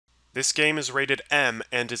This game is rated M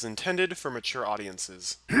and is intended for mature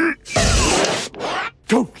audiences.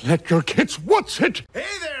 Don't let your kids watch it! Hey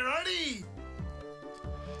there, Artie!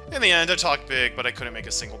 In the end, I talked big, but I couldn't make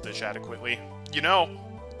a single dish adequately. You know,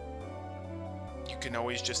 you can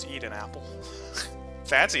always just eat an apple.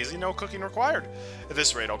 That's easy, no cooking required. At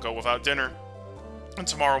this rate, I'll go without dinner. And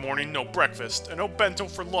tomorrow morning, no breakfast, and no bento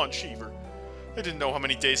for lunch, either. I didn't know how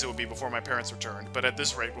many days it would be before my parents returned, but at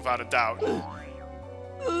this rate, without a doubt...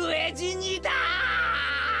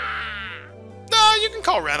 No, you can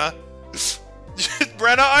call Rena.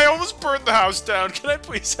 Rena, I almost burned the house down. Can I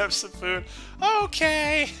please have some food?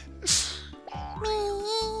 Okay.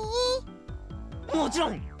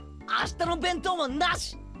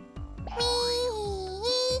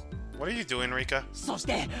 What are you doing, Rika?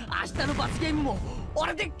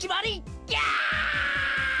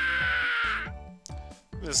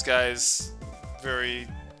 This guy's very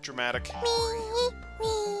dramatic.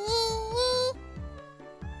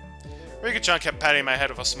 Rika-chan kept patting my head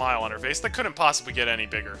with a smile on her face that couldn't possibly get any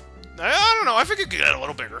bigger. I don't know, I think it could get a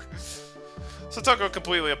little bigger. Satoko,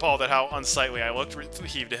 completely appalled at how unsightly I looked,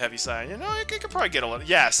 heaved a heavy sigh. You know, it could probably get a little...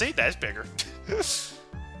 Yeah, see? That's bigger.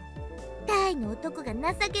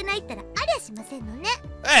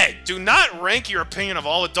 Hey, do not rank your opinion of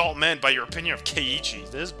all adult men by your opinion of Keiichi.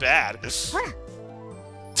 This is bad.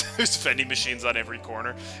 There's vending machines on every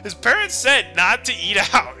corner. His parents said not to eat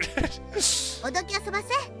out.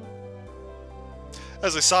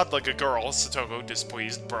 As I sobbed like a girl, Satoko,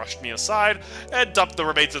 displeased, brushed me aside and dumped the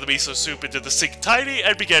remains of the miso soup into the sink tidy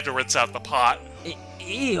and began to rinse out the pot.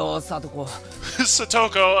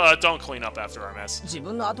 Satoko, don't clean up after our mess.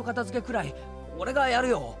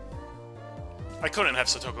 I couldn't have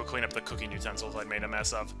Satoko clean up the cooking utensils I'd made a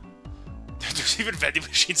mess of. There's even vending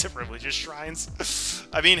machines at religious shrines.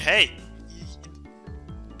 I mean, hey,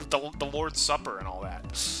 the Lord's Supper and all that.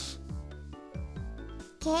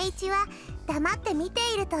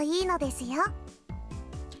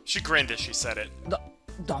 She grinned as she said it.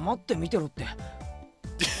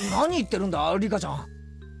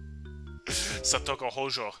 Satoko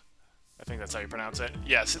Hojo. I think that's how you pronounce it.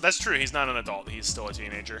 Yes, that's true. He's not an adult. He's still a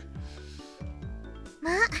teenager.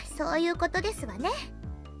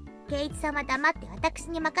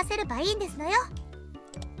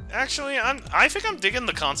 Actually, I think I'm digging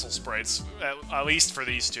the console sprites, at least for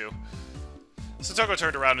these two. Satoko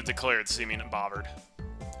turned around and declared, seeming unbothered.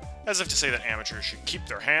 As if to say that amateurs should keep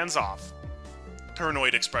their hands off. Her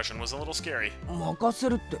annoyed expression was a little scary.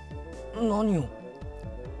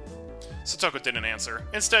 Satoko didn't answer.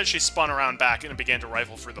 Instead, she spun around back and began to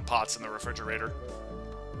rifle through the pots in the refrigerator.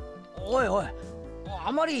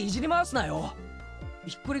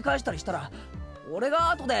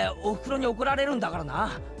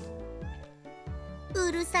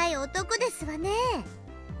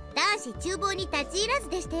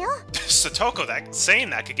 Satoko, saying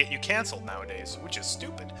that could get you cancelled nowadays, which is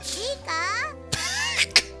stupid.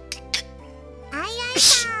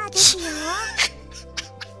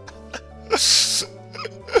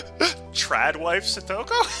 Trad wife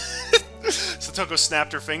Satoko? Satoko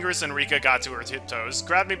snapped her fingers and Rika got to her tiptoes,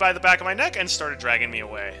 grabbed me by the back of my neck, and started dragging me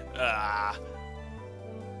away.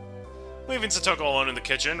 Leaving Satoko alone in the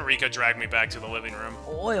kitchen, Rika dragged me back to the living room.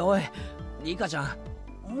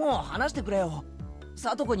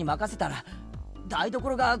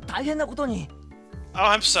 Oh,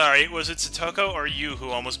 I'm sorry. Was it Satoko or you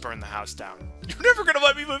who almost burned the house down? You're never gonna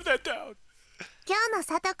let me live that down.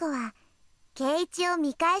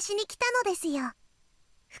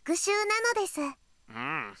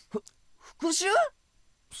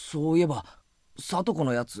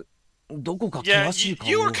 Yeah,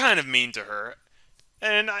 you were kind of mean to her.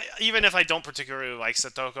 And even if I don't particularly like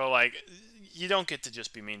Satoko, like, you don't get to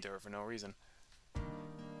just be mean to her for no reason.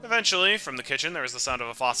 Eventually, from the kitchen, there was the sound of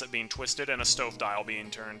a faucet being twisted and a stove dial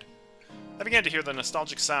being turned. I began to hear the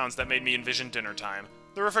nostalgic sounds that made me envision dinner time.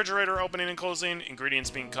 The refrigerator opening and closing, ingredients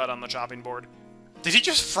being cut on the chopping board. Did he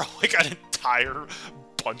just throw, like, an entire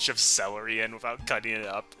bunch of celery in without cutting it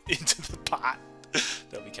up into the pot?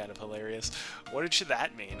 That'd be kind of hilarious. What did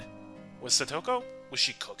that mean? Was Satoko? Was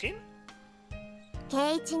she cooking?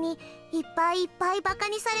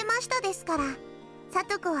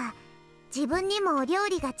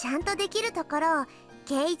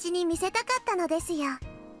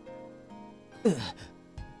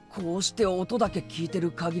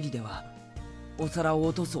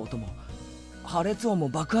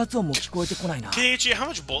 Keiichi, how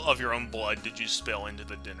much of your own blood did you spill into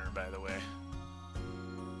the dinner, by the way?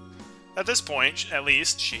 At this point, at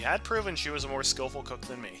least, she had proven she was a more skillful cook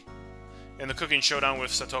than me. In the cooking showdown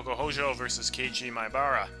with Satoko Hojo versus Keiichi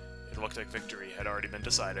Maibara, It looked like victory had already been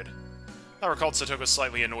decided. I recalled Satoko's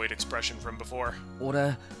slightly annoyed expression from before.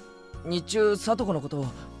 俺、日中サトコのことを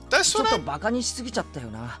That's ちょっ what と I'm... バカにしすぎちゃったよ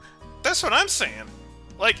な。That's what I'm saying.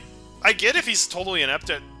 Like, I get if he's totally inept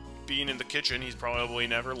at being in the kitchen, he's probably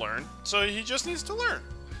never learned, so he just needs to learn.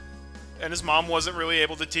 And his mom wasn't really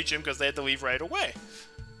able to teach him because they had to leave right away.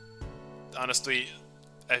 Honestly,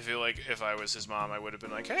 I feel like if I was his mom, I would have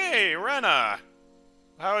been like, "Hey, Rena,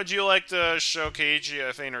 how would you like to show Keiichi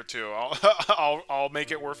a thing or two? I'll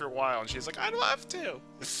make it worth your while." And she's like, "I'd love to."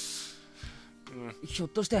 ひょっ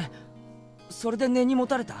としてそれで根に持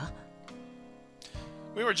たれた？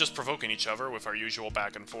 We were just provoking each other with our usual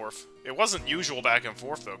back and forth. It wasn't usual back and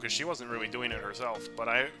forth though, because she wasn't really doing it herself, but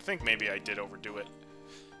I think maybe I did overdo it.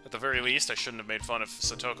 At the very least, I shouldn't have made fun of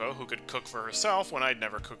Satoko, who could cook for herself when I'd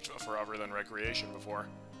never cooked for other than recreation before.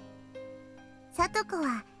 サトコ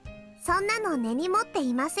はそんなの根に持って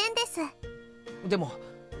いませんです。でも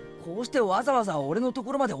こうしてわざわざ俺のと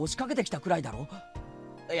ころまで押しかけてきたくらいだろ。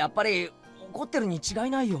やっぱり怒ってるに違い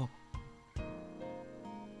ないよ。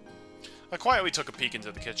I quietly took a peek into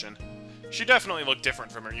the kitchen. She definitely looked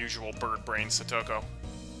different from her usual bird-brained Satoko.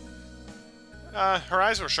 Her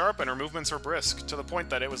eyes were sharp and her movements were brisk, to the point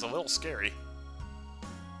that it was a little scary.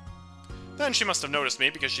 Then she must have noticed me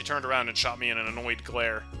because she turned around and shot me in an annoyed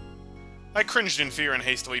glare. I cringed in fear and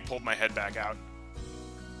hastily pulled my head back out.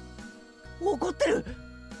 怒ってる。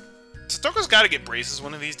 Satoko's gotta get braces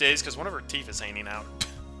one of these days because one of her teeth is hanging out.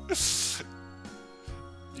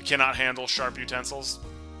 You cannot handle sharp utensils?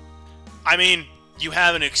 I mean, you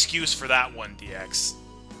have an excuse for that one, DX.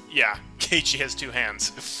 Yeah, Keiichi has two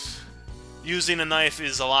hands. Using a knife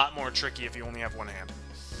is a lot more tricky if you only have one hand.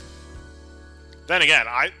 Then again,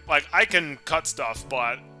 I can cut stuff,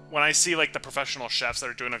 but when I see like the professional chefs that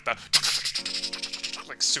are doing like the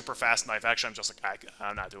like super fast knife action, I'm just like,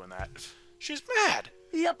 I'm not doing that. She's mad.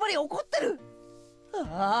 やっぱり怒ってる。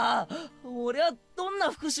ああ、俺はどん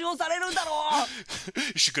な復讐をされるんだろう。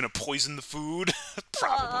Is she gonna poison the food?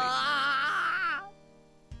 Probably.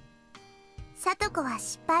 サトコは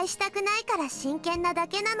失敗したくないから真剣なだ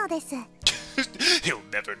けなのです。He'll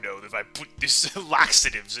never know if I put this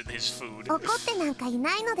laxatives in his food. 怒ってなんかい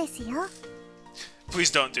ないのですよ。Please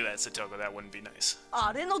don't do that, Satoko. That wouldn't be nice.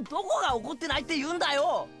 あれのどこが怒ってないって言うんだ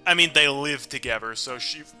よ。I mean, they live together, so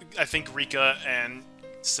I think Rika and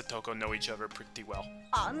Satoko know each other pretty well.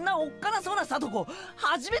 あんなおっかなそうなサトコ、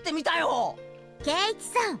初めて見たよ。ケイイチ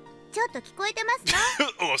さん、ちょっと聞こえてますか？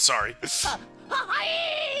 Oh, sorry. は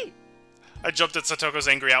い。 I jumped at Satoko's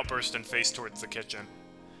angry outburst and faced towards the kitchen.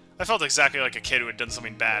 I felt exactly like a kid who had done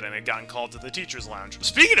something bad and had gotten called to the teacher's lounge.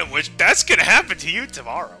 Speaking of which, that's gonna happen to you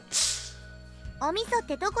tomorrow. お味噌っ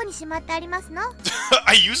てどこにしまってありますの？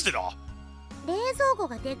 I used it all. 冷蔵庫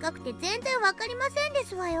がでかくて全然わかりませんで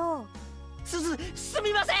すわよ。す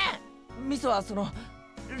みません。味噌はその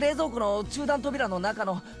冷蔵庫の中段扉の中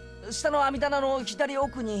の下の網棚の左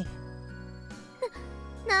奥に。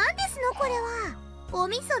なんですのこれは。お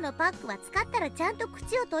味噌のパックは使ったらちゃんと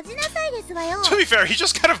口を閉じなさいですわよ。To be fair, he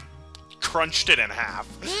just kind of crunched it in half.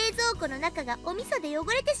 冷蔵庫の中がお味噌で汚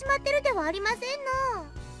れてしまってるではありませんの。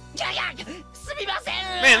いやいや、すみません。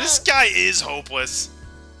 Man, this guy is hopeless.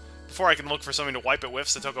 Before I can look for something to wipe it with,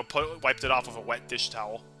 Satoko wiped it off with a wet dish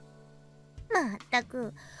towel. まった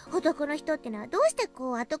く、男の人ってのはどうして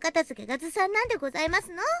こう後片付けがずさんなんでございます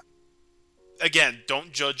の？ Again,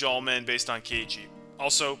 don't judge all men based on Keiichi.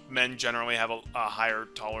 Also, men generally have a higher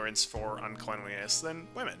tolerance for uncleanliness than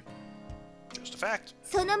women. Just a fact.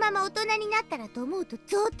 そのまま大人になったらと思うと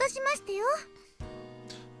ゾッとしましたよ。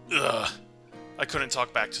 Ugh. I couldn't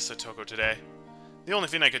talk back to Satoko today. The only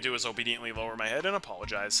thing I could do was obediently lower my head and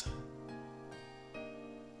apologize.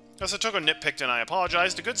 As Satoko nitpicked and I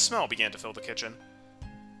apologized, a good smell began to fill the kitchen.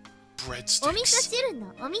 お味噌 Breadsticks. 汁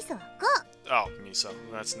のお味噌はこ Oh, miso.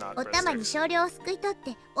 That's not う。お玉に breadsticks. 少量をすくい取っ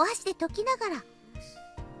てお箸で溶きながら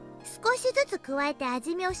少しずつ加えて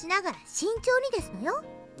味見をしながら慎重にですのよ。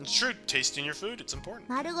 It's true. Tasting your food, it's important.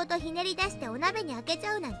 丸ごとひねり出してお鍋に開けち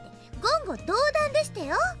ゃうなんて言語道断でした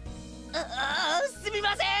よ。すみ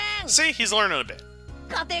ません。 See, he's learning a bit.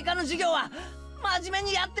 家庭科の授業は真面目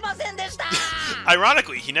にやってませんでした。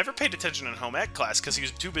 Ironically, he never paid attention in home ec class because he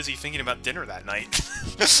was too busy thinking about dinner that night.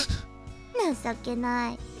 情け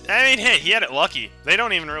ない。 I mean, hey, he had it lucky. They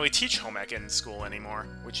don't even really teach home ec in school anymore,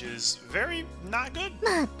 which is very not good.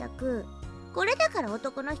 まったく、これだから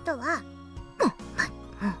男の人は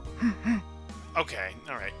Okay,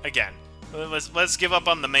 alright, again. Let's give up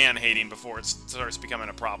on the man-hating before it starts becoming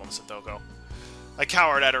a problem, Satoko. I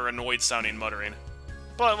cowered at her annoyed-sounding muttering.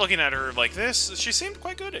 But looking at her like this, she seemed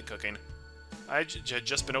quite good at cooking. I had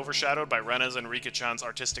just been overshadowed by Rena's and Rika-chan's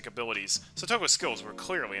artistic abilities. Satoko's skills were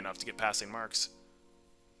clearly enough to get passing marks.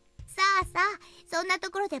 さあさあ、そんなと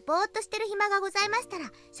ころでぼーっとしてる暇がございましたら、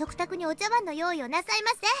食卓にお茶碗の用意をなさい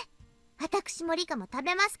ませ。私もリカも食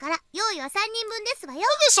べますから、用意は3人分ですわよ。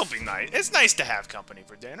This'll be nice. It's nice to have company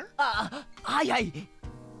for dinner. はいはい。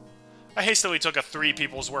 I hastily took a 3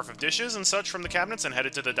 people's worth of dishes and such from the cabinets and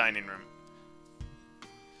headed to the dining room.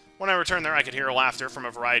 When I returned there, I could hear laughter from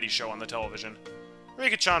a variety show on the television.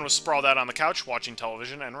 Rika-chan was sprawled out on the couch, watching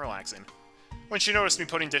television and relaxing. When she noticed me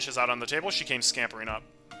putting dishes out on the table, she came scampering up.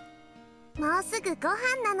 もうすぐご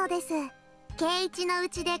飯なのです。圭一のう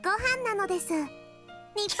ちでご飯なのです。ニパ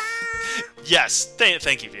ー Yes,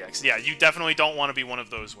 thank you, VX. Yeah, you definitely don't want to be one of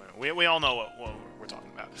those women. We all know what we're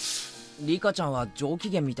talking about. リカちゃんは上機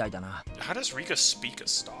嫌みたいだな。 How does Rika speak a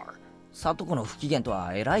star? サトコの不機嫌と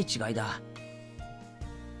はえらい違いだ。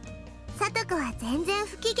サトコは全然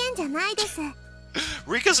不機嫌じゃないです。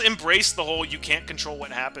Rika's embraced the whole you can't control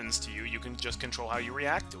what happens to you, you can just control how you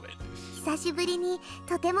react to it. 久しぶりに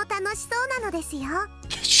とても楽しそうなのですよ。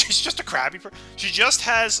She's just a crabby person. She just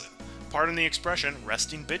has, pardon the expression,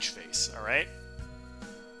 resting bitch face, alright?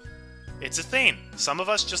 It's a thing. Some of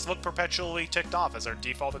us just look perpetually ticked off as our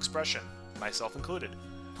default expression, myself included.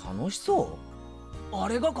 楽しそう？あ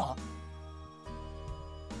れがか？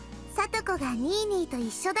サトコがニーニーと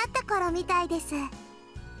一緒だった頃みたいです。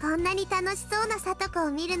こんなに楽しそうなサトコ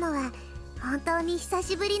を見るのは本当に久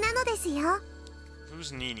しぶりなのですよ。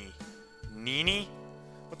Who's Nini? Nini?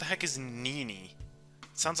 What the heck is Nini?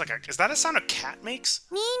 Sounds like is that a sound a cat makes?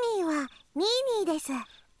 ニーニーはニーニーです。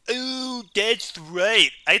Oh, that's right.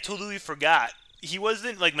 I totally forgot. He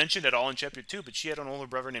wasn't like mentioned at all in chapter 2, but she had an older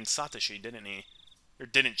brother named Satoshi, didn't he? Or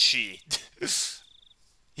didn't she?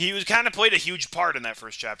 He was kind of played a huge part in that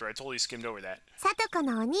first chapter. I totally skimmed over that. サトコ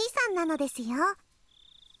のお兄さんなのですよ。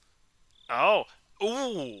Oh,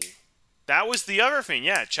 ooh, that was the other thing.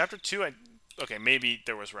 Yeah, chapter 2. Okay, maybe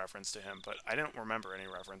there was reference to him, but I didn't remember any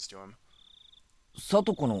reference to him. サ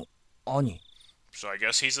トコの兄。 So I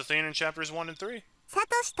guess he's a thing in chapters 1 and 3. サト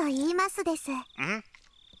シと言いますです。Mm-hmm.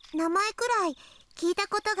 名前くらい聞いた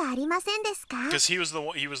ことがありませんですか？ Because he was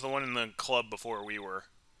the one in the club before we were,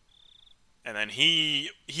 and then he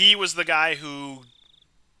was the guy who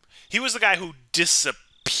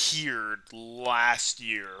disappeared last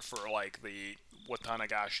year for like the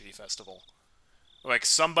Watanagashi festival. Like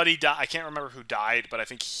somebody died. I can't remember who died, but I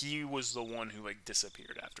think he was the one who like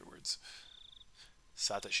disappeared afterwards.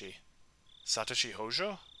 Satoshi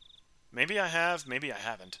Hojo? Maybe I have, maybe I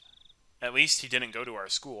haven't. At least he didn't go to our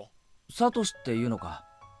school. サトシっていうのか。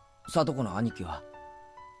サトコの兄貴は。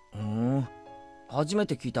初め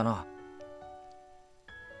て聞いたな。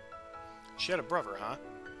She had a brother, huh?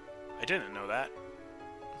 I didn't know that.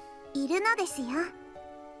 いるのですよ。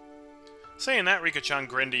Saying that, Rika-chan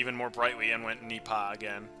grinned even more brightly and went Nipa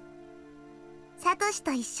again. サトシ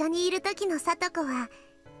と一緒にいる時のサトコは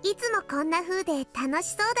いつもこんな風で楽し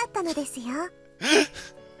そうだったのですよ。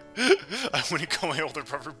I wouldn't call my older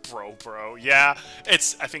brother bro. Yeah,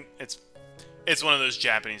 I think it's one of those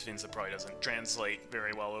Japanese things that probably doesn't translate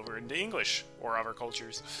very well over into English or other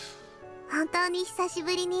cultures. 本当に久し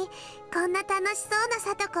ぶりにこんな楽しそうな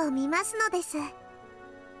サトコを見ますのです。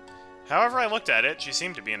However I looked at it, she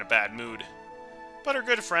seemed to be in a bad mood. But her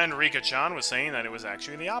good friend Rika-chan was saying that it was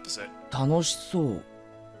actually the opposite. 楽しそう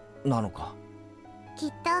なのか。きっ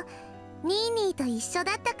とニーニーと一緒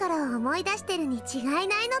だったから思い出してるに違いない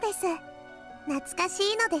のです。懐かし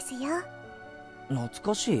いのですよ。懐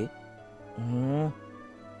かしい？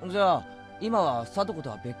じゃあ今はサトコと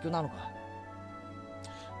は別居なのか。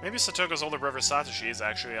Maybe Satoko's older brother Satoshi is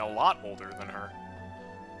actually a lot older than her.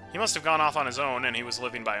 He must have gone off on his own and he was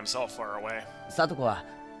living by himself far away. サトコは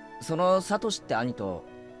そのサトシって兄と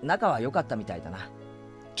仲は良かったみたいだな。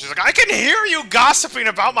She's like, I can hear you gossiping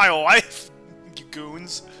about my wife, you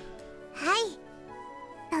goons. はい。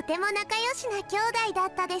とても仲良しな兄弟だ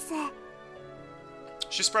ったです。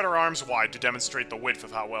She spread her arms wide to demonstrate the width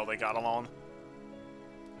of how well they got along.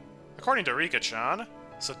 According to Rika-chan,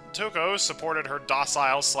 Satoko supported her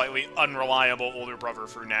docile, slightly unreliable older brother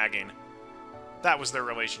through nagging. That was their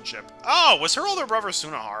relationship. Oh, was her older brother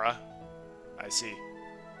Sunahara? I see.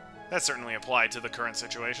 That certainly applied to the current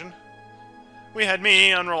situation. We had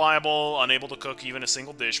me, unreliable, unable to cook even a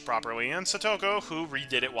single dish properly, and Satoko, who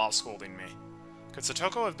redid it while scolding me. Could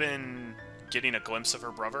Satoko have been getting a glimpse of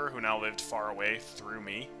her brother, who now lived far away, through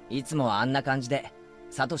me? いつもあんな感じで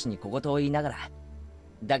サトシに小言を言いながら、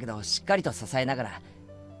だけどしっかりと支えながら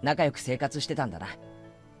仲良く生活してたんだな。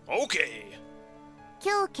Okay.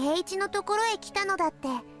 今日圭一のところへ来たのだって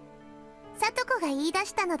サトコが言い出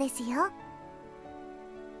したのですよ。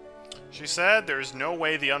She said there's no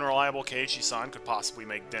way the unreliable Keiichi-san could possibly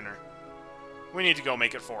make dinner. We need to go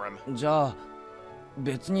make it for him. じゃあ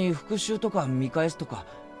別に復讐とか見返すとか、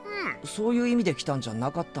そういう意味で来たんじゃ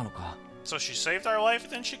なかったのか。So she saved our life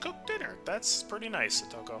and then she cooked dinner. That's pretty nice,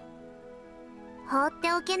 Satoko. 放っ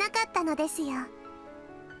ておけなかったのですよ。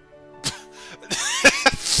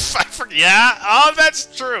I forget. Yeah, oh, that's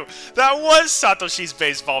true. That was Satoshi's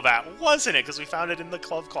baseball bat, wasn't it? Because we found it in the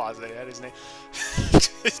glove closet. It had his name.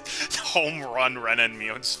 Home run Renan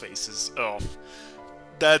Mion's faces. Oh,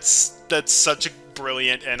 that's such a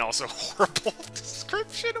brilliant and also horrible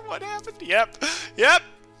description of what happened. Yep.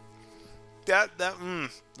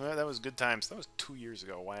 That was good times. That was 2 years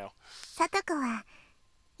ago. Wow. さとこは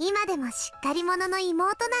今でもしっかり者の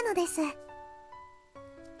妹なのです。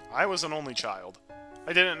I was an only child.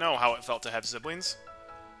 I didn't know how it felt to have siblings.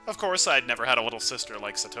 Of course, I'd never had a little sister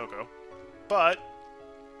like Satoko. But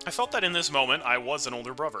I felt that in this moment, I was an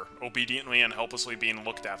older brother, obediently and helplessly being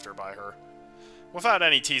looked after by her, without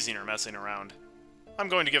any teasing or messing around. I'm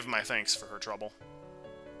going to give my thanks for her trouble.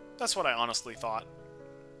 That's what I honestly thought.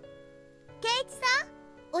 ケイチさん、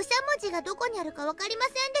おしゃもじがどこにあるかわかりま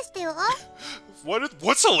せんでしたよ。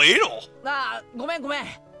What's a ladle? ああ、ごめん。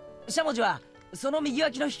しゃもじはその右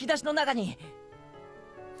脇の引き出しの中に。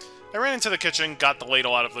I ran into the kitchen, got the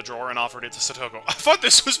ladle out of the drawer, and offered it to Satoko. I thought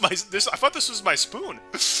this was my spoon.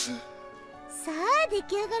 さあ、出来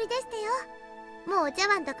上がりでしたよ。もうお茶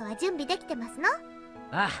碗とかは準備できてますの？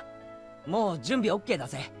ああ、もう準備 OK だ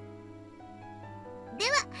ぜ。で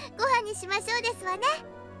は、ご飯にしましょうですわね。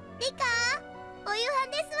リカ、お夕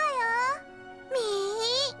飯ですわよ。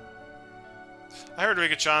I heard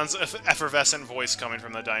Rika-chan's effervescent voice coming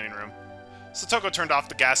from the dining room. Satoko turned off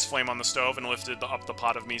the gas flame on the stove and lifted up the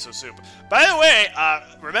pot of miso soup. By the way,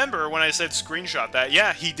 remember when I said screenshot that?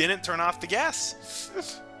 Yeah, he didn't turn off the gas.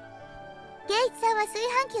 ケイチさんは炊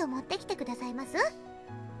飯器を持ってきてくださいます？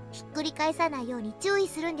ひっくり返さないように注意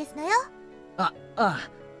するんですのよ。ああ、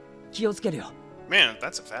気をつけるよ。Man,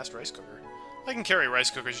 that's a fast rice cooker. I can carry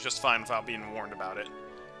rice cookers just fine without being warned about it.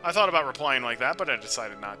 I thought about replying like that, but I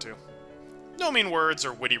decided not to. No mean words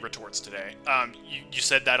or witty retorts today. You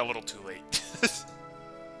said that a little too late.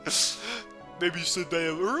 Maybe you said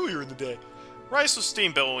that earlier in the day. Rice with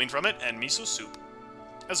steam billowing from it, and miso soup.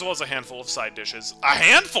 As well as a handful of side dishes. A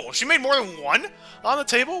handful? She made more than one? On the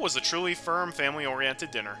table was a truly firm,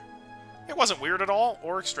 family-oriented dinner. It wasn't weird at all,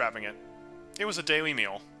 or extravagant. It was a daily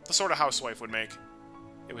meal, the sort a housewife would make.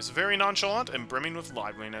 It was very nonchalant and brimming with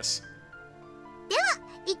liveliness. では、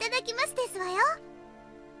いただきますですわよ。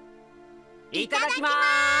いただきま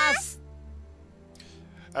す。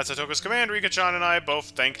 At Satoko's command, Rika-chan and I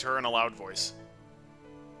both thanked her in a loud voice.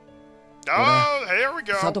 Oh, here we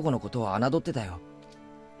go. さとこのことは侮ってたよ。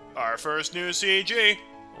Our first new CG.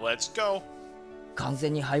 Let's go. 完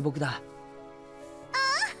全に敗北だ。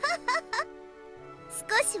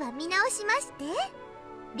少しは見直しまして。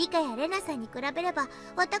リカやレナさんに比べれば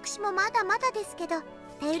私もまだまだですけど、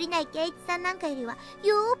頼りないケイチさんなんかよりは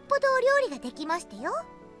よっぽどお料理ができましたよ。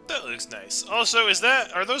 That looks nice. Also,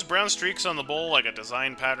 are those brown streaks on the bowl like a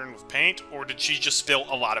design pattern with paint, or did she just spill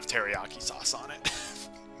a lot of teriyaki sauce on it?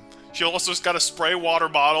 She also got a spray water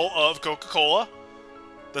bottle of Coca-Cola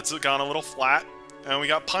that's gone a little flat, and we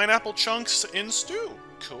got pineapple chunks in stew.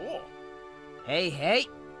 Cool. Hey,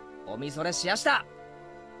 おみそれしやした。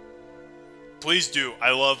 Please do.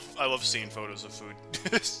 I love seeing photos of food.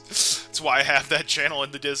 That's why I have that channel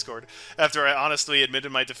in the Discord. After I honestly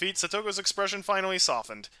admitted my defeat, Satoko's expression finally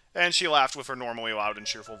softened, and she laughed with her normally loud and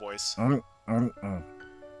cheerful voice.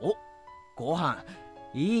 お、ご飯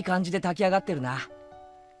いい感じで炊き上がってるな。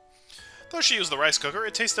 Though she used the rice cooker,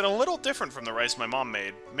 it tasted a little different from the rice my mom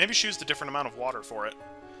made. Maybe she used a different amount of water for it.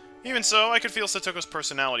 Even so, I could feel Satoko's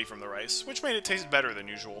personality from the rice, which made it taste better than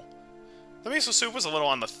usual. The miso soup was a little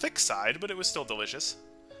on the thick side, but it was still delicious.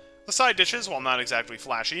 The side dishes, while not exactly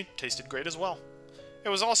flashy, tasted great as well. It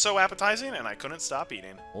was all so appetizing, and I couldn't stop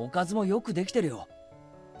eating. おかずもよくできてるよ。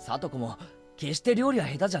さとこも決して料理は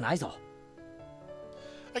下手じゃないぞ。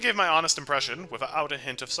 I gave my honest impression, without a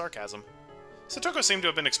hint of sarcasm. Satoko seemed to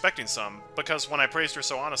have been expecting some, because when I praised her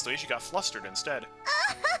so honestly, she got flustered instead.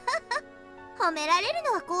 褒められる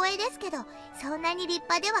のは光栄ですけど、そんなに立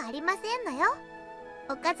派ではありませんのよ。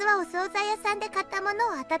おかずはお惣菜屋さんで買ったもの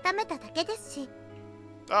を温めただけですし。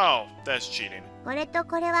Oh, that's cheating. これと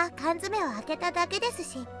これは缶詰を開けただけです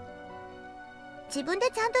し。自分で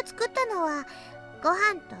ちゃんと作ったのはご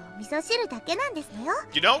飯と味噌汁だけなんですのよ。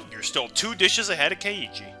You know, you're still 2 dishes ahead of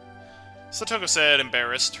Keiichi. Satoko said,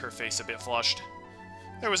 embarrassed, her face a bit flushed.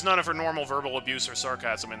 There was none of her normal verbal abuse or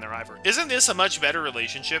sarcasm in there either. Isn't this a much better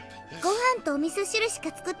relationship? ご飯とお味噌汁しか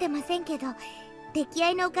作ってませんけど、出来合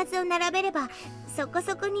いのおかずを並べればそこ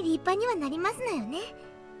そこに立派にはなりますのよね。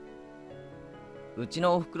うち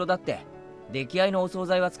のお袋だって出来合いのお惣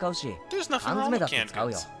菜は使うし、 There's 缶 nothing wrong 詰だ with って canned 使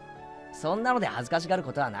うよ。 goods. そんなので恥ずかしがる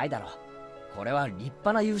ことはないだろう。これは立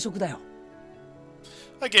派な夕食だよ。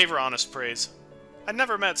 I gave her honest praise. I'd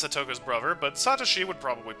never met Satoko's brother, but Satoshi would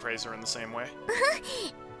probably praise her in the same way.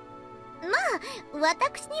 まあ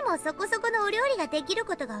私にもそこそこのお料理ができる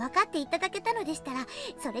ことが分かっていただけたのでしたら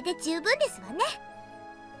それで十分ですわね。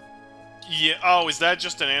 Yeah, oh, is that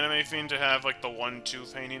just an anime thing to have, like, the one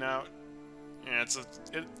tooth hanging out? Yeah,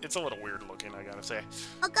 it's a little weird looking, I gotta say.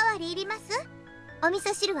 おかわりいります？お味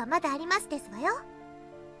噌汁はまだありますですわよ。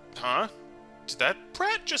 Huh? Did that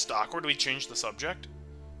brat just awkwardly change the subject?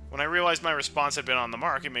 When I realized my response had been on the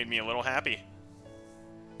mark, it made me a little happy.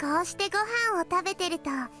 こうしてご飯を食べてる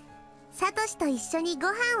とサトシと一緒にご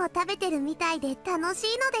飯を食べてるみたいで楽し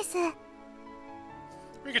いのです。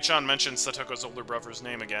 Rika-chan mentioned Satoko's older brother's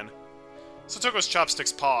name again. Satoko's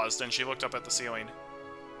chopsticks paused, and she looked up at the ceiling.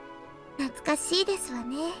 懐かしいですわ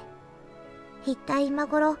ね。一体今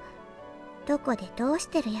頃どこでどうし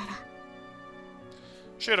てるやら。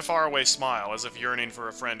 She had a faraway smile, as if yearning for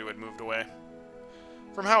a friend who had moved away.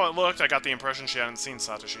 From how it looked, I got the impression she hadn't seen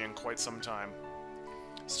Satoshi in quite some time.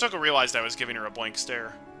 Satoko realized I was giving her a blank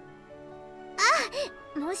stare.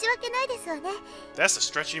 申し訳ないですわね。 That's a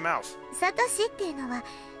stretchy mouth. サトシっていうのは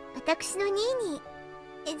私のニーニ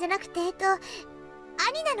ーじゃなくて兄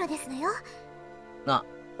なのですのよ。あ、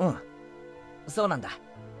うん。そうなんだ。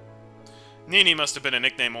 Nini must have been a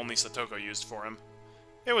nickname only Satoko used for him.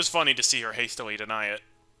 It was funny to see her hastily deny it.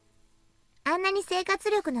 あんなに生活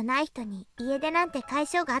力のない人に家出なんて解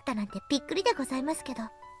消があったなんてびっくりでございますけど。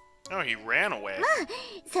 Oh, he ran away.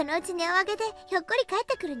 そのうち値を上げでひょっこり帰っ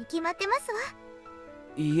てくるに決まってますわ。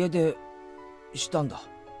家出したんだ。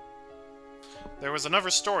 There was another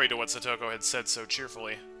story to what Satoko had said so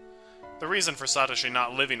cheerfully. The reason for Satoshi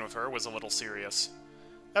not living with her was a little serious.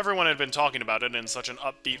 Everyone had been talking about it in such an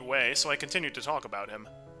upbeat way, so I continued to talk about him.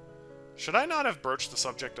 Should I not have broached the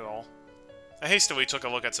subject at all? I hastily took a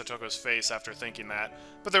look at Satoko's face after thinking that,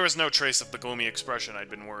 but there was no trace of the gloomy expression I'd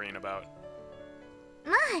been worrying about.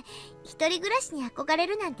 まあ一人暮らしに憧れ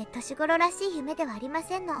るなんて年頃らしい夢ではありま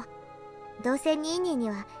せんの。どうせニーニーに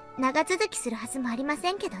は長続きするはずもありま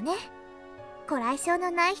せんけどね。ご来性の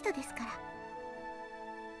ない人ですから。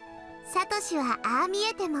サトシはああ見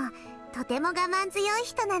えてもとても我慢強い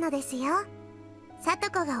人なのですよ。サ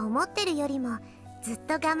トコが思ってるよりもずっ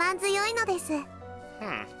と我慢強いのです。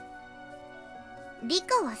リ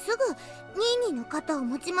カはすぐニーニーの肩を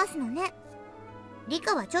持ちますのね。リ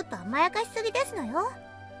カはちょっと甘やかしすぎですのよ。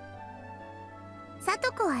サ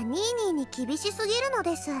トコはニーニーに厳しすぎるの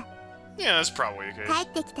です。 Yeah, that's probably the 帰 case.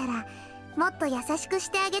 ってきたらもっと優しく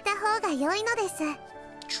してあげた方が良いのです。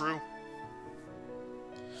 True.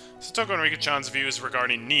 Satoko and Rika-chan's views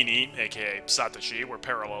regarding Nini, aka Satoshi, were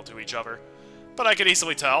parallel to each other, but I could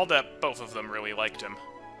easily tell that both of them really liked him.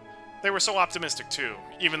 They were so optimistic too,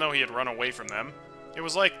 even though he had run away from them. It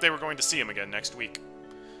was like they were going to see him again next week.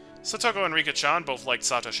 Satoko and Rika-chan both liked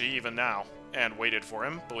Satoshi even now, and waited for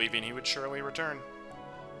him, believing he would surely return.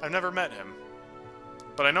 I've never met him,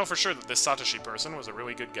 but I know for sure that this Satoshi person was a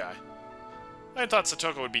really good guy. I had thought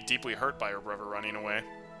Satoko would be deeply hurt by her brother running away,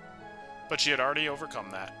 but she had already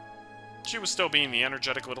overcome that. She was still being the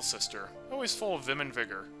energetic little sister, always full of vim and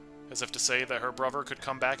vigor, as if to say that her brother could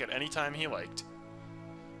come back at any time he liked.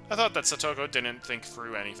 I thought that Satoko didn't think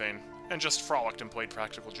through anything, and just frolicked and played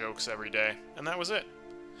practical jokes every day, and that was it.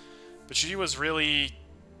 But she was really...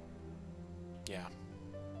 yeah.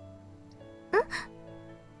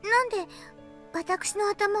 なんで私の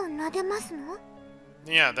頭を撫でますの？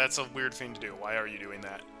 Yeah, that's a weird thing to do. Why are you doing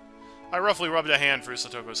that? I roughly rubbed a hand through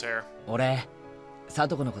Satoko's hair. 俺、サ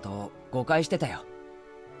トコのことを誤解してたよ。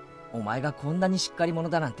お前がこんなにしっかり者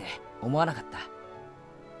だなんて思わなかった。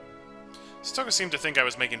Satoko seemed to think I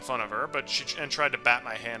was making fun of her, and tried to bat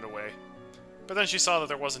my hand away. But then she saw that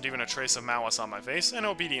there wasn't even a trace of malice on my face, and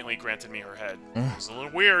obediently granted me her head. It was a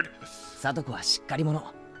little weird. サトコはしっかり者。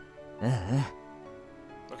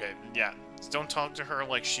Okay, yeah. Don't talk to her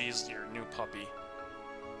like she's your new puppy.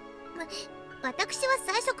 私は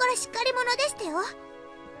最初からしっかり者でしたよ。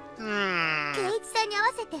圭一さんに合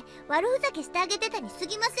わせて悪ふざけしてあげてたに過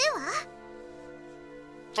ぎませんわ。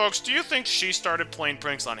Folks, do you think she started playing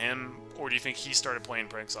pranks on him, or do you think he started playing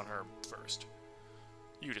pranks on her first?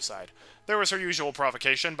 You decide. There was her usual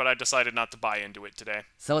provocation, but I decided not to buy into it today.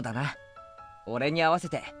 そうだな。俺に合わせ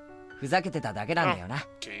てふざけてただけなんだよな。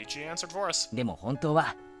Keiichi answered for us. でも本当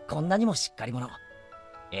はこんなにもしっかり者。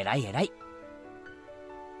偉い偉い。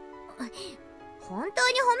本当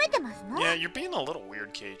に褒めてますの？ Yeah, you're being a little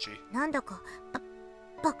weird, Keiichi. なんだか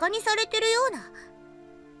バカにされてるような。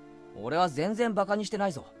俺は全然バカにしてな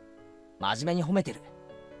いぞ。真面目に褒めてる。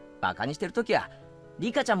バカにしてる時は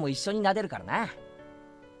リカちゃんも一緒に撫でるからな。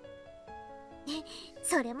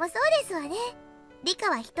それもそうですわね。リ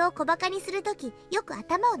カは人を小バカにするときよく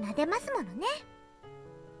頭を撫でますものね。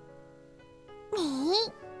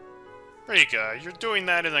Rika, you're doing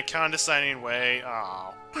that in a condescending way.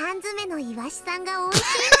 Oh. 缶詰のイワシさんが美味しい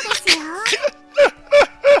のです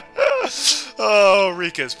よ。Oh,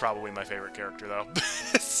 Rika is probably my favorite character, though.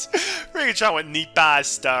 Rika-chan went Nippon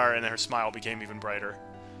star, and then her smile became even brighter.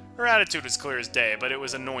 Her attitude was clear as day, but it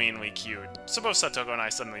was annoyingly cute. So both Satoko and I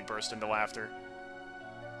suddenly burst into laughter.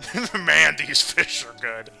 Man, these fish are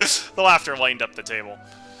good. The laughter lightened up the table.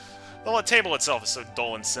 The table itself is so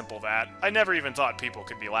dull and simple that I never even thought people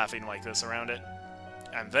could be laughing like this around it.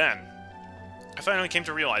 And then, I finally came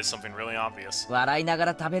to realize something really obvious. 笑いなが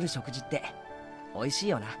ら食べる食事って美味しい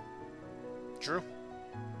よな。True.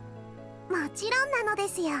 もちろんなので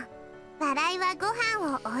すよ。笑いはご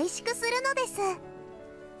飯を美味しくするのです。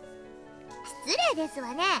失礼です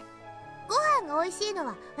わね。ご飯が美味しいの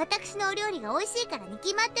は私のお料理が美味しいからに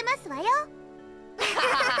決まってますわよ。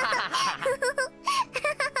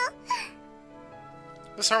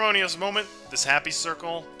This harmonious moment, this happy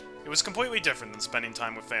circle, it was completely different than spending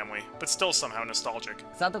time with family, but still somehow nostalgic.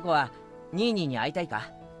 サトコはニーニーに会いたいか？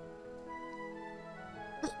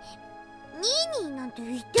ニーニーなんて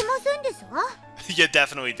言ってませんですわ。You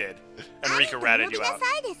definitely did. And Rika ratted you out.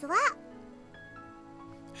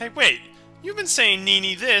 Hey, wait. You've been saying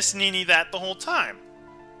Nini this, Nini that the whole time.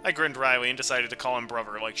 I grinned wryly and decided to call him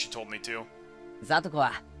brother like she told me to. サトコ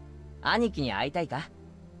は兄貴に会いたいか？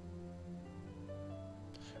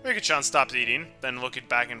 Rika-chan stopped eating, then looked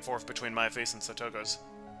back and forth between my face and Satoko's.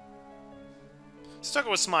 Satoko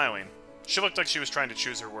was smiling. She looked like she was trying to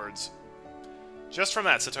choose her words. Just from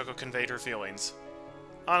that, Satoko conveyed her feelings.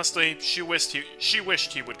 Honestly, she wished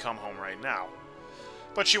he would come home right now.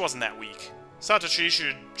 But she wasn't that weak. Satoshi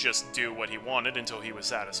should just do what he wanted until he was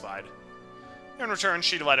satisfied. In return,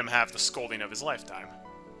 she'd let him have the scolding of his lifetime.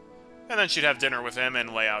 And then she'd have dinner with him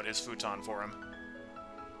and lay out his futon for him.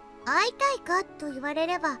 会いたいかと言われ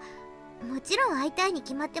れば、もちろん会いたいに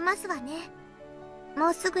決まってますわね。も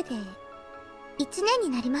うすぐで1年に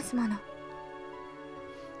なりますもの。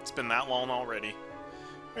It's been that long already.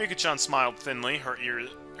 Rika-chan smiled thinly, her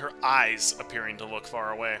eyes appearing to look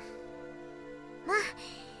far away. まあ、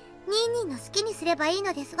ニーニーの好きにすればいい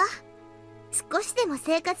のですわ。少しでも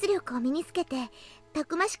生活力を身につけて、た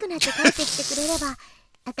くましくなって帰ってきてくれれば、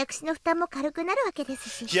私の負担も軽くなるわけです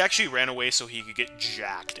し。He actually ran away so he could get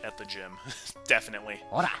jacked at the gym. Definitely.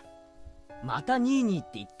 ほら、またニーニー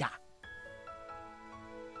って言った。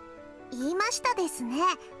言いましたですね。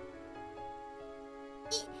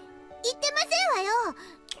言ってませんわよ。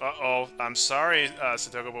Uh-oh, I'm sorry,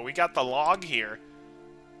 Satoko, but we got the log here.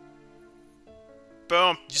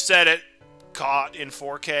 Boom, you said it. Caught in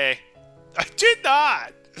 4K. I did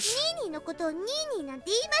not! ニーニーのことをニーニーなんて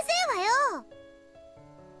言いませんわよ。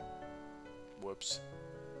Whoops.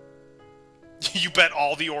 You bet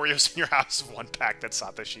all the Oreos in your house of one pack that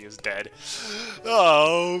Satoshi is dead.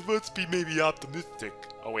 Oh, let's be maybe optimistic.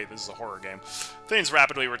 Oh wait, this is a horror game. Things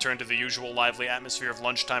rapidly returned to the usual lively atmosphere of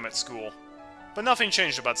lunchtime at school. But nothing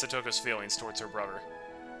changed about Satoko's feelings towards her brother.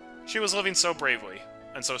 She was living so bravely,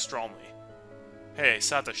 and so strongly. Hey,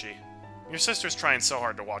 Satoshi. Your sister's trying so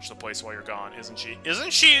hard to watch the place while you're gone, isn't she?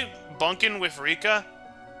 Isn't she bunking with Rika?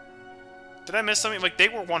 Did I miss something? Like, they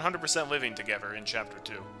were 100% living together in Chapter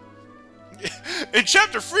 2. In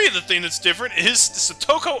Chapter 3, the thing that's different is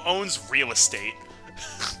Satoko owns real estate.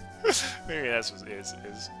 Maybe that's what it is.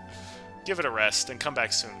 Give it a rest and come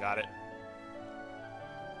back soon, got it?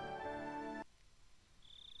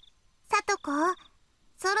 サトコ、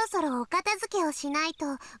そろそろお片付けをしないと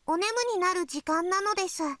お眠になる時間なので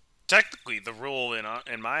す。Technically, the rule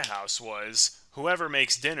in my house was whoever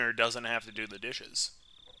makes dinner doesn't have to do the dishes.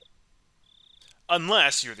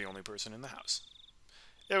 Unless you're the only person in the house.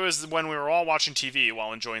 It was when we were all watching TV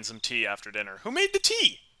while enjoying some tea after dinner. Who made the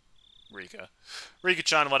tea? Rika.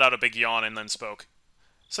 Rika-chan let out a big yawn and then spoke.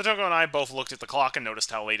 Satoko and I both looked at the clock and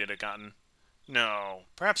noticed how late it had gotten. No,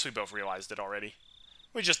 perhaps we both realized it already.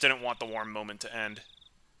 We just didn't want the warm moment to end.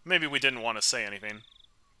 Maybe we didn't want to say anything.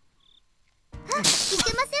 What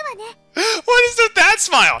is with that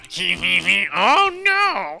smile? Oh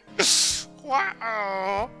no!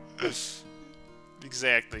 Wow!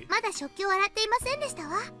 Exactly. まだ食器を洗っていませんでした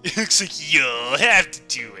わ。Looks like you'll have to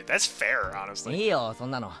do it. That's fair, honestly. いいよ、そ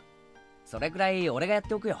んなの。それくらい俺がやっ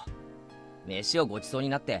ておくよ。飯をごちそうに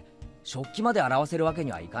なって食器まで洗わせるわけ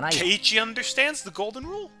にはいかないよ。Keiichi understands the golden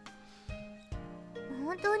rule.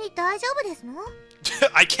 本当に大丈夫ですの？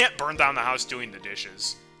 I can't burn down the house doing the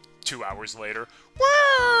dishes. 2 hours later.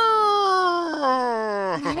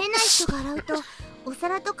 慣れない人が洗うとお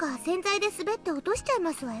皿とか洗剤で滑って落としちゃい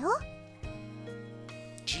ますわよ。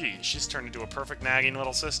 Gee, she's turned into a perfect nagging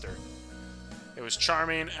little sister. It was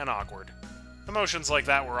charming and awkward. Emotions like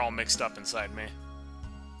that were all mixed up inside me.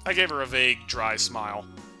 I gave her a vague, dry smile.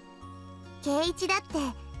 圭一だって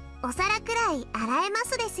お皿くらい洗えま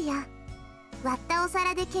すですよ。割ったお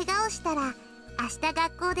皿で怪我をしたら明日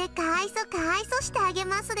学校でかわいそしてあげ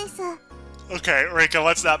ますです。 Okay, Rika,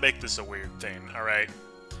 let's not make this a weird thing, alright?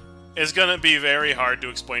 It's gonna be very hard to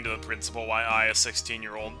explain to the principal why I, a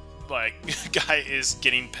 16-year-old, like, guy is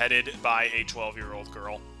getting petted by a 12-year-old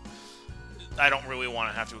girl. I don't really want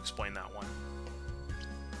to have to explain that one.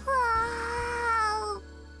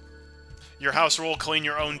 Your house rule, clean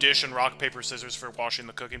your own dish and rock, paper, scissors for washing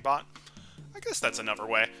the cooking pot? I guess that's another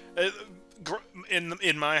way.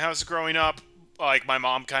 In my house growing up, like, my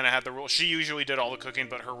mom kind of had the rule. She usually did all the cooking,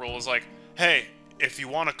 but her rule is like, hey, if you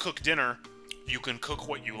want to cook dinner, you can cook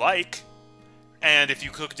what you like, and if you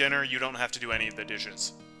cook dinner, you don't have to do any of the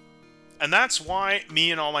dishes. And that's why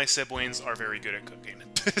me and all my siblings are very good at cooking.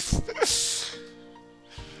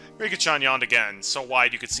 Rika-chan yawned again, so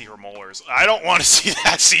wide you could see her molars. I don't want to see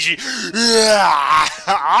that CG.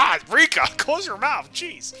 Rika, close your mouth,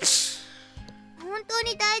 jeez. 本当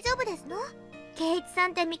に大丈夫ですの？圭一さ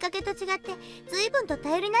んって見かけと違って随分と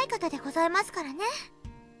頼りない方でございますからね。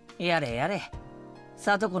やれやれ。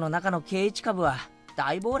聡子の中の圭一株は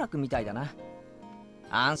大暴落みたいだな。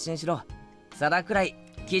安心しろ。皿くらい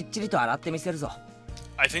きっちりと洗ってみせるぞ。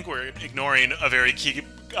I think we're ignoring a very key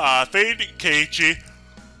thing, Keiichi.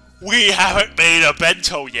 We haven't made a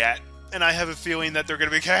bento yet, and I have a feeling that they're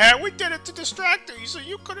gonna be like, hey, we did it to distract you, so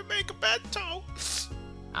you couldn't make a bento.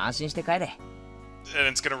 安心して帰れ。And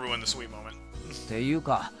it's gonna ruin the sweet moment. っていう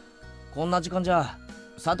か、こんな時間じゃ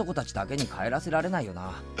聡子たちだけに帰らせられないよ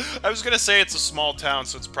な。I was gonna say it's a small town,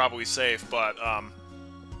 so it's probably safe, but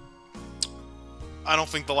I don't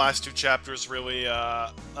think the last 2 chapters really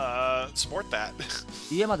support that.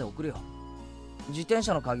 家まで送るよ。自転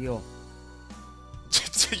車の鍵を。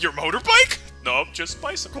Your motorbike? No, just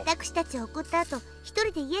bicycle. 私たちを送った後、一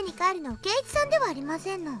人で家に帰るの圭一さんではありま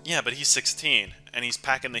せんの。Yeah, but he's 16, and he's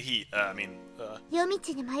packing the heat. 夜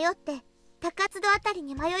道に迷って、高津戸あたり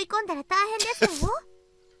に迷い込んだら大変ですよ。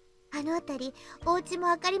あのあたり、お家も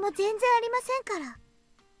明かりも全然ありませんか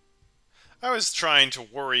ら。I was trying to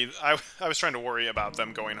worry about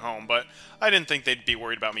them going home, but I didn't think they'd be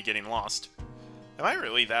worried about me getting lost. Am I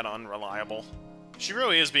really that unreliable? She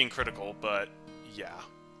really is being critical, but yeah.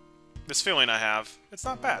 This feeling I have, it's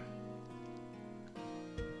not bad.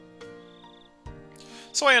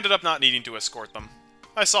 So I ended up not needing to escort them.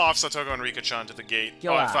 I saw off Satoko and Rika-chan to the gate.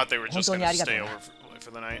 Oh, I thought they were just going to stay over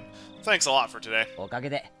for the night. Thanks a lot for today. おかげ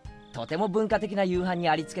でとても文化的な夕飯に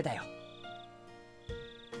ありつけたよ。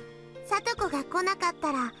聡子が来なかっ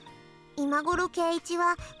たら今頃圭一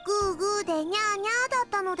はグーグーでニャーニャーだっ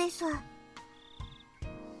たのです。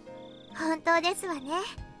本当ですわね。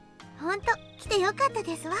本当来てよかった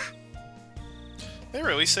ですわ。They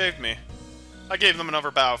really saved me. I gave them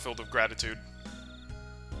another bow filled with gratitude.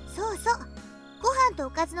 そうそう。ご飯とお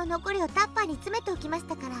かずの残りをタッパーに詰めておきまし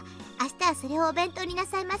たから、明日はそれをお弁当にな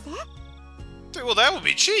さいませ。Well, that would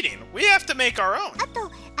be cheating. We have to make our own. あと、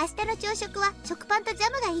明日の朝食は食パンとジャ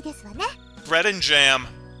ムがいいですわね。Bread and jam.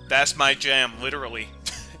 That's my jam, literally.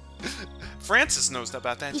 Francis knows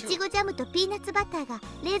about that い too. ちごジャムとピーナッツバターが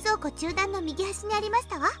冷蔵庫中段の右端にありまし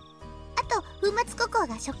たわ。あと、粉末ココア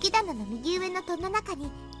が食器棚の右上の戸の中に。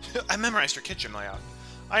I memorized her kitchen layout.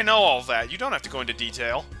 I know all of that. You don't have to go into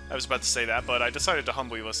detail. I was about to say that, but I decided to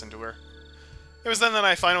humbly listen to her. It was then that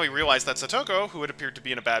I finally realized that Satoko, who had appeared to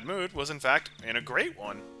be in a bad mood, was in fact in a great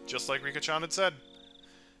one, just like Rika-chan had said.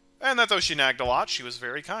 And that though she nagged a lot, she was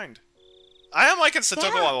very kind. I am liking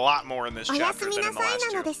Satoko a lot more in this おや chapter すみ than な in the さい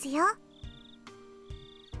last なの two. ですよ。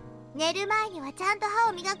寝る前にはちゃんと歯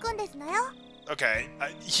を磨くんですのよ。Okay,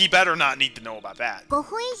 he better not need to know about that. 5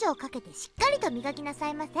分以上かけてしっかりと磨きなさ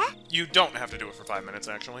いませ。You don't have to do it for 5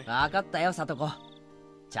 minutes, actually. わかったよ、聡子。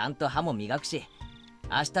ちゃんと歯も磨くし、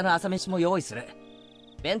明日の朝飯も用意する。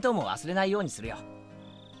弁当も忘れないようにするよ。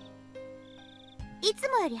いつ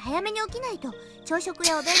もより早めに起きないと朝食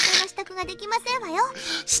やお弁当の支度ができませんわよ。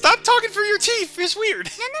Stop talking through your teeth! It's weird!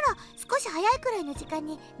 なんなら少し早いくらいの時間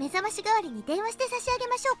に目覚まし代わりに電話して差し上げ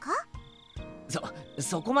ましょうか。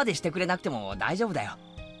そこまでしてくれなくても大丈夫だよ。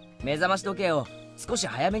目覚まし時計を少し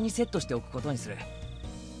早めにセットしておくことにする。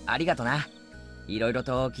ありがとな。いろいろ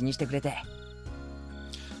と気にしてくれて。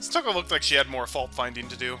Satoko looked like she had more fault-finding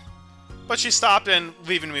to do. But she stopped and,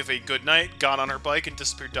 leaving me with a good night, got on her bike and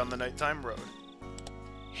disappeared down the nighttime road.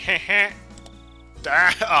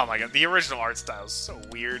 Oh my god, the original art style is so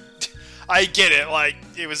weird. I get it, like,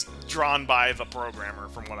 it was drawn by the programmer,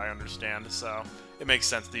 from what I understand, so it makes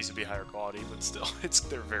sense these would be higher quality, but still,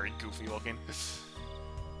 they're very goofy looking.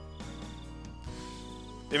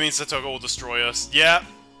 It means Satoko will destroy us. Yep.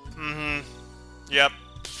 Yep.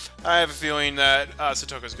 I have a feeling that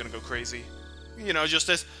Satoko's gonna go crazy. You know, just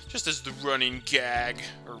as the running gag,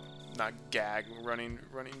 or not gag, running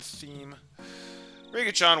theme.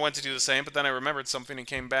 Rika-chan went to do the same, but then I remembered something and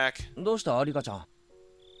came back. どうしたリカちゃん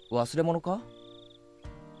忘れ物か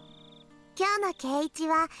今日の圭一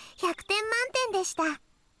は100点満点でした。パ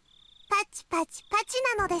チパチパチ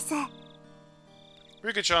なのです。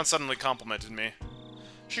Rika-chan suddenly complimented me.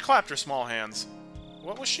 She clapped her small hands.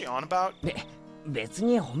 What was she on about? 別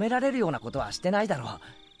に褒められるようなことはしてないだろう。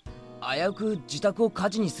危うく自宅を火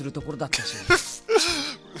事にするところだったし。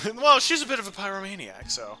Well, she's a bit of a pyromaniac,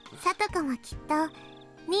 so. サトコもきっと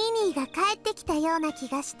ニーニーが帰ってきたような気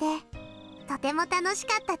がして、とても楽し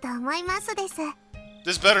かったと思いますです。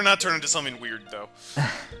This better not turn into something weird, though.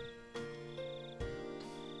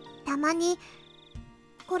 たまに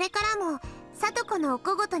これからもサトコのお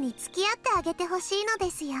小言に付き合ってあげてほしいので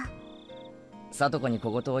すよ。サトコに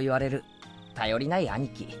小言を言われる頼りない兄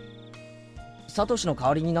貴。サトシの代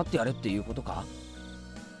わりになってやれっていうことか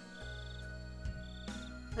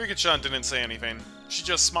Rika-chan didn't say anything. She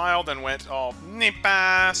just smiled and went all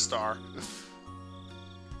Nippa star.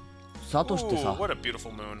 サトシってさ、 Ooh, what a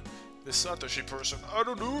beautiful moon. This Satoshi person, I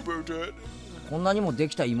don't know about that. こんなにもで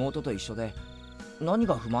きた妹と一緒で何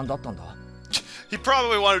が不満だったんだHe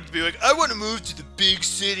probably wanted to be like, I want to move to the big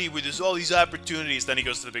city where there's all these opportunities. Then he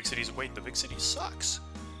goes to the big city. He's like, wait, the big city sucks.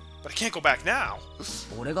 But I can't go back now.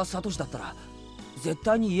 俺がサトシだったら絶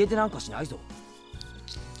対に家出なんかしないぞ。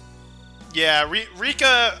Yeah,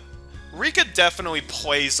 Rika definitely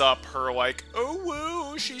plays up her like, oh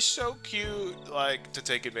whoa, she's so cute, like to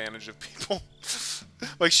take advantage of people.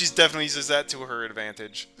 Like she's definitely uses that to her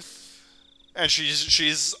advantage. And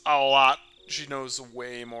she's a lot. She knows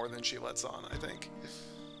way more than she lets on, I think.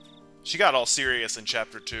 She got all serious in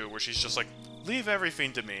chapter 2 where she's just like, leave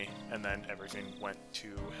everything to me, and then everything went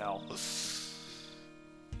to hell.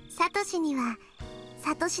 サトシには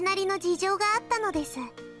サトシなりの事情があったのです。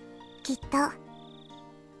きっと。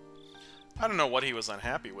I don't know what he was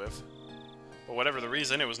unhappy with, but whatever the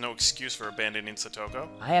reason, it was no excuse for abandoning Satoko.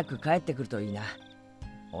 早く帰ってくるといいな。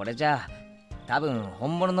俺じゃ多分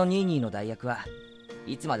本物のニーニーの代役は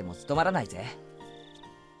いつまでも務まらないぜ。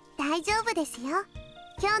大丈夫ですよ。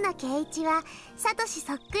今日の圭一はサトシ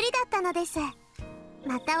そっくりだったのです。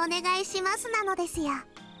またお願いしますなのですよ。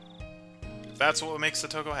If that's what makes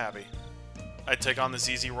Satoko happy, I'd take on this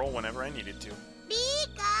easy role whenever I needed to. リ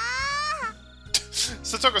カ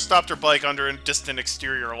Satoko stopped her bike under a distant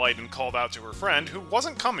exterior light and called out to her friend, who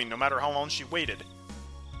wasn't coming no matter how long she waited.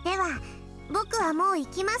 では僕はもう行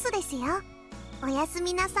きますですよ。おやす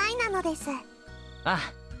みなさいなのです。あ、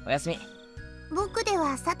おやすみ。僕で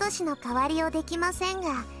はサトシの代わりをできません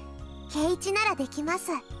が、圭一ならできま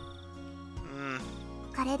す。こ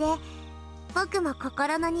れで僕も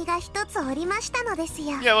心の荷が一つ下りましたのです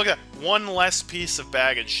よ。Yeah, look at that. One less piece of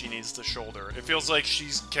baggage she needs to shoulder. It feels like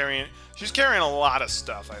she's carrying a lot of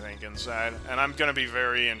stuff, I think, inside. And I'm gonna be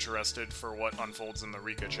very interested for what unfolds in the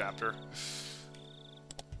Rika chapter.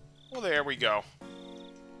 Well, there we go.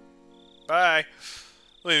 Bye.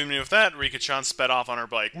 Leaving me with that, Rika-chan sped off on her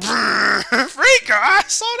bike. Rika,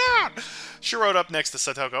 slow down! She rode up next to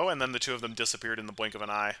Satoko, and then the two of them disappeared in the blink of an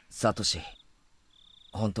eye. サトシ、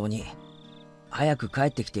本当に早く帰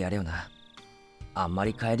ってきてやれよな。あんま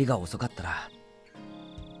り帰りが遅かったら。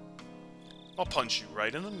I'll punch you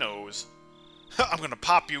right in the nose. I'm gonna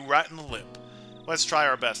pop you right in the lip. Let's try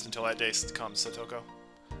our best until that day comes, Satoko.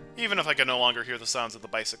 Even if I can no longer hear the sounds of the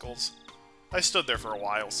bicycles. I stood there for a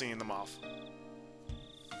while, seeing them off.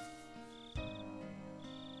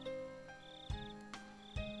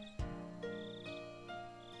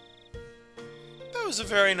 That was a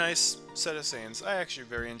very nice set of scenes. I actually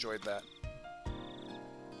very enjoyed that.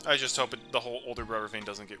 I just hope the whole older brother thing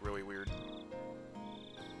doesn't get really weird.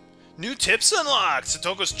 New tips unlocked!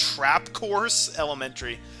 Satoko's Trap Course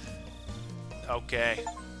Elementary. Okay.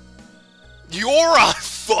 You're on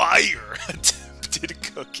fire! Attempted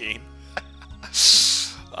cooking.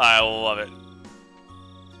 I love it.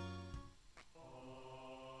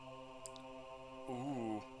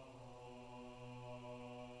 Ooh.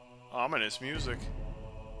 Ominous music.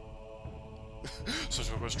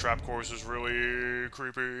 Satoko's Trap Course is really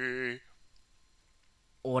creepy.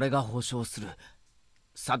 俺が保証する。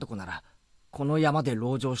サトコならこの山で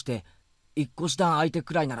籠城して一個下相手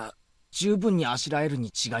くらいなら十分にあしらえるに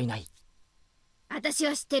違いない。私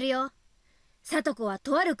は知ってるよ。サトコは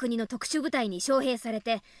とある国の特殊部隊に招聘され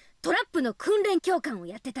てトラップの訓練教官を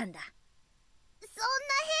やってたんだ。そんな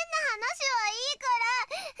変な話はいいか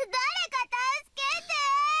ら誰か助け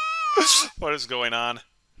て。 What is going on?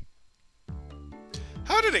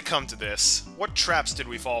 How did it come to this? What traps did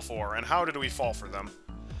we fall for, and how did we fall for them?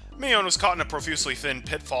 Mion was caught in a profusely thin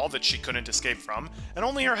pitfall that she couldn't escape from, and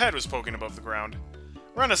only her head was poking above the ground.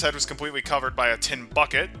 Rena's head was completely covered by a tin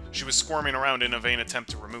bucket. She was squirming around in a vain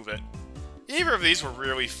attempt to remove it. Either of these were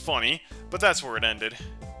really funny, but that's where it ended.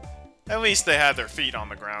 At least they had their feet on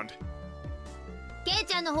the ground. ケイ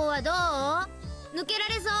ちゃんの方はどう？抜けら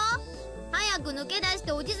れそう？早く抜け出し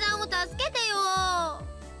ておじさんを助けてよ。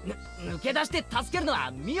抜け出して助けるの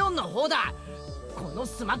はミオンの方だ。この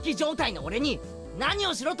スマッキ状態の俺に何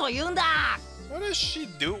をしろと言うんだ。 What does she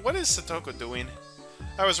do? What is Satoko doing?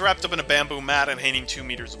 I was wrapped up in a bamboo mat and hanging 2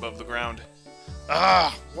 meters above the ground.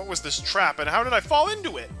 Ah, what was this trap, and how did I fall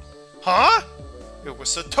into it? Huh? It was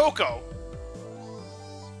Satoko!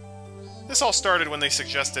 This all started when they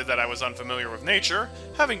suggested that I was unfamiliar with nature,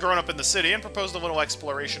 having grown up in the city, and proposed a little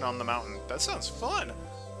exploration on the mountain. That sounds fun.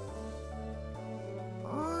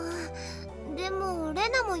 でもレ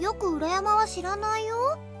ナもよく裏山は知らない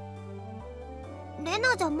よ。レ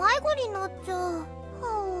ナじゃ迷子になっちゃう。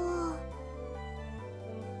は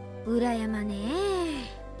あ、裏山ね。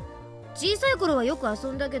小さい頃はよく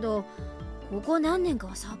遊んだけど、ここ何年か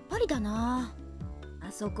はさっぱりだな。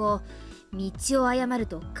あそこ道を誤る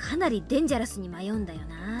とかなりデンジャラスに迷うんだよ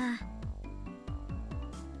な。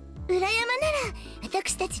裏山なら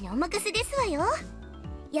私たちにお任せですわよ。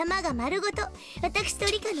山が丸ごと私と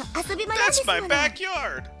リカの遊び場なんですもの。 That's my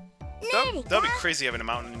backyard! That'd be crazy having a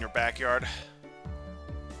mountain in your backyard.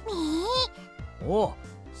 おお、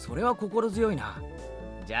それは心強いな。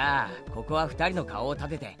じゃあここは2人の顔を立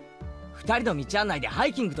てて2人の道案内でハ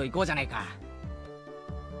イキングと行こうじゃないか。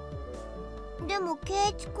でもケ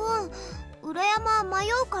イチ君、裏山は迷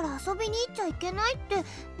うから遊びに行っちゃいけないって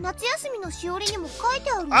夏休みのしおりにも書い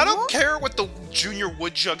てあるよ。 I don't care what the Junior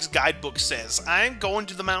Woodchuck's guidebook says. I'm going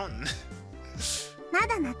to the mountain. ま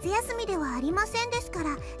だ夏休みではありませんですか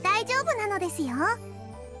ら大丈夫なのですよ。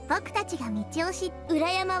僕たちが道を知っ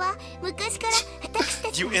裏山は昔から私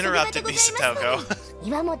たちの遊び場でございますので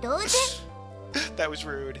岩も同然。 That was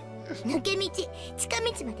rude. 抜け道、近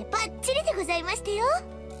道までバッチリでございましたよ。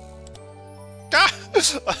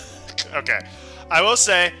Okay, I will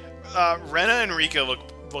say, Rena and Rika look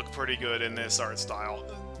pretty good in this art style.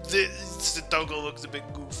 Satoko looks a bit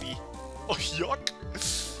goofy. Oh, yuck!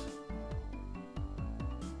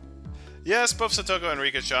 Yes, both Satoko and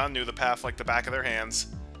Rika-chan knew the path like the back of their hands.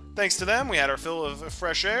 Thanks to them, we had our fill of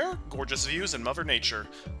fresh air, gorgeous views, and Mother Nature,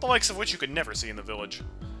 the likes of which you could never see in the village.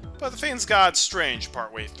 But the things got strange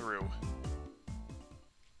partway through.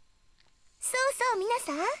 そうそう、皆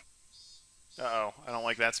さん。 Uh-oh, I don't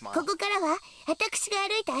like that smile. ここからは私が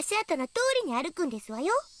歩いた足跡の通りに歩くんですわ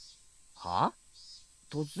よ。は？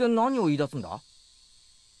突然何を言い出すんだ？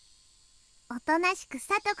おとなしく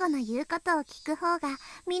サトコの言うことを聞く方が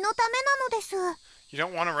身のためなのです。 You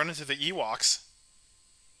don't want to run into the Ewoks.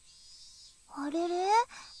 あれれ？ねえ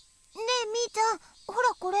みーちゃん、ほら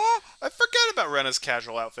これ。 I forgot about Rena's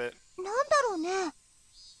casual outfit. なんだろうね。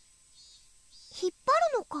引っ張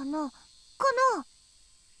るのかな？かな？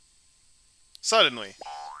 Suddenly,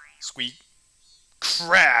 squeak,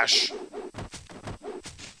 crash!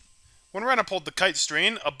 When Rena pulled the kite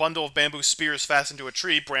string, a bundle of bamboo spears fastened to a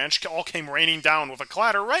tree branch all came raining down with a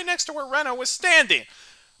clatter right next to where Rena was standing.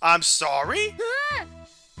 I'm sorry?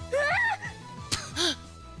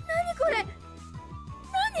 何これ？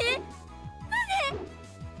何？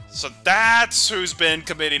 So that's who's been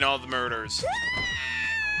committing all the murders.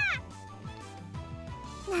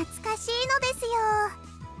 懐かしいのですよ。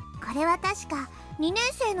これは確か2年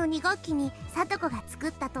生の2学期にサトコが作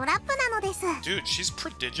ったトラップなのです。 Dude, she's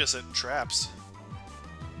prodigious at traps.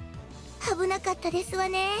 危なかったですわ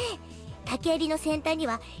ね。竹槍の先端に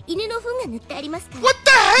は犬の糞が塗ってありますから。 What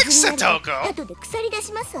the heck, Satoko? 後で腐り出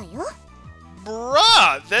しますわよ。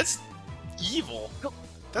 Bruh, that's evil.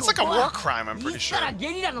 That's like a war crime, I'm pretty いつか sure. らゲ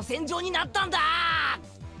リラの戦場になったんだ。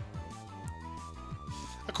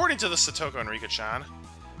 According to the Satoko and Rika-chan,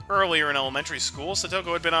 earlier in elementary school,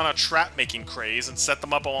 Satoko had been on a trap-making craze and set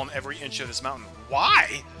them up along every inch of this mountain.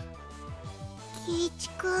 Why? キイチ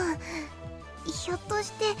君、ひょっと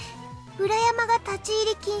して裏山が立ち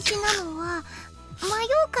入り禁止なのは迷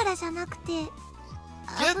うからじゃなくて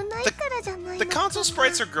危ないからじゃないの The かな。 console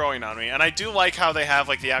sprites are growing on me, and I do like how they have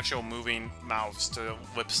like the actual moving mouths to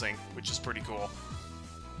lip sync, which is pretty cool.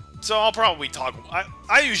 So I'll probably toggle.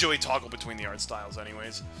 I usually toggle between the art styles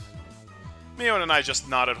anyways. Mio and I just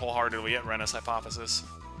nodded wholeheartedly at Rena's hypothesis.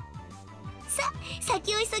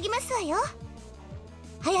 先を急ぎますわよ。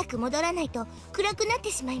早く戻らないと暗くなっ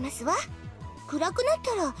てしまいますわ。暗くなっ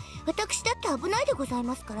たら私だって危ないでござい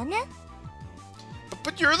ますからね。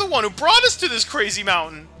But you're the one who brought us to this crazy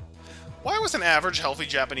mountain! Why was an average, healthy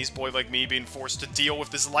Japanese boy like me being forced to deal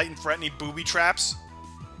with this light and threatening booby traps?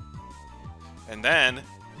 And then,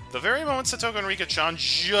 the very moment Satoko and Rika-chan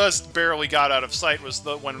just barely got out of sight was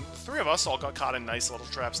when the three of us all got caught in nice little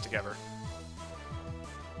traps together.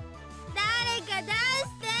 誰か出し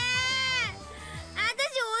て私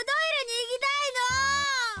おトイレに行きた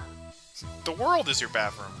いの The world is your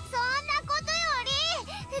bathroom. そんなことより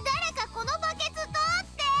誰かこのバケツ取っ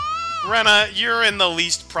て。 Rena, you're in the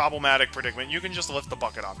least problematic predicament. You can just lift the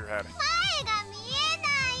bucket off your head. 前が見えな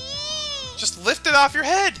い。 Just lift it off your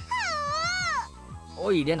head!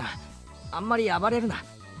 おいレナ、あんまり暴れるな。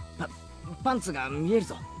パンツが見える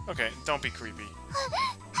ぞ。 Okay, don't be creepy. 見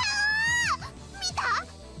た？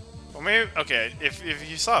 Well, maybe, okay, if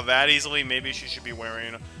you saw that easily, maybe she should be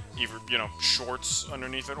wearing either, you know, shorts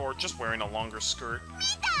underneath it or just wearing a longer skirt. 見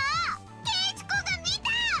た？ケイチコが見た。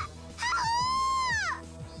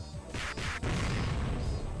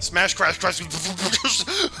 Smash, crash, crash,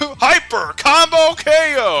 hyper, combo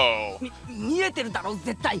KO! 見えてるだろ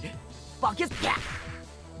絶対。バケツ。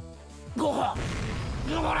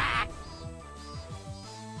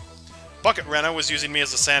Bucket Rena was using me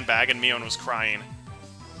as a sandbag and Mion was crying.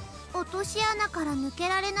 落とし穴から抜け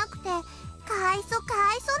られなくてかわいそう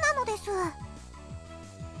なのです。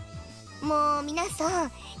もう皆さ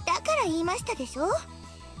ん、だから言いましたでしょ。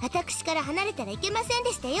私から離れたらいけません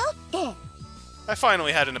でしたよって。 I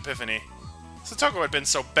finally had an epiphany. Satoko had been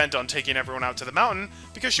so bent on taking everyone out to the mountain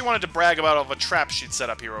because she wanted to brag about all the traps she'd set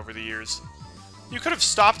up here over the years. You could have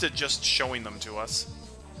stopped it just showing them to us.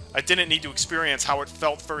 I didn't need to experience how it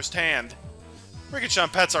felt firsthand. Rika-chan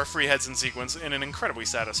pets our free heads in sequence in an incredibly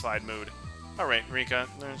satisfied mood. Alright, Rika,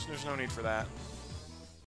 there's no need for that.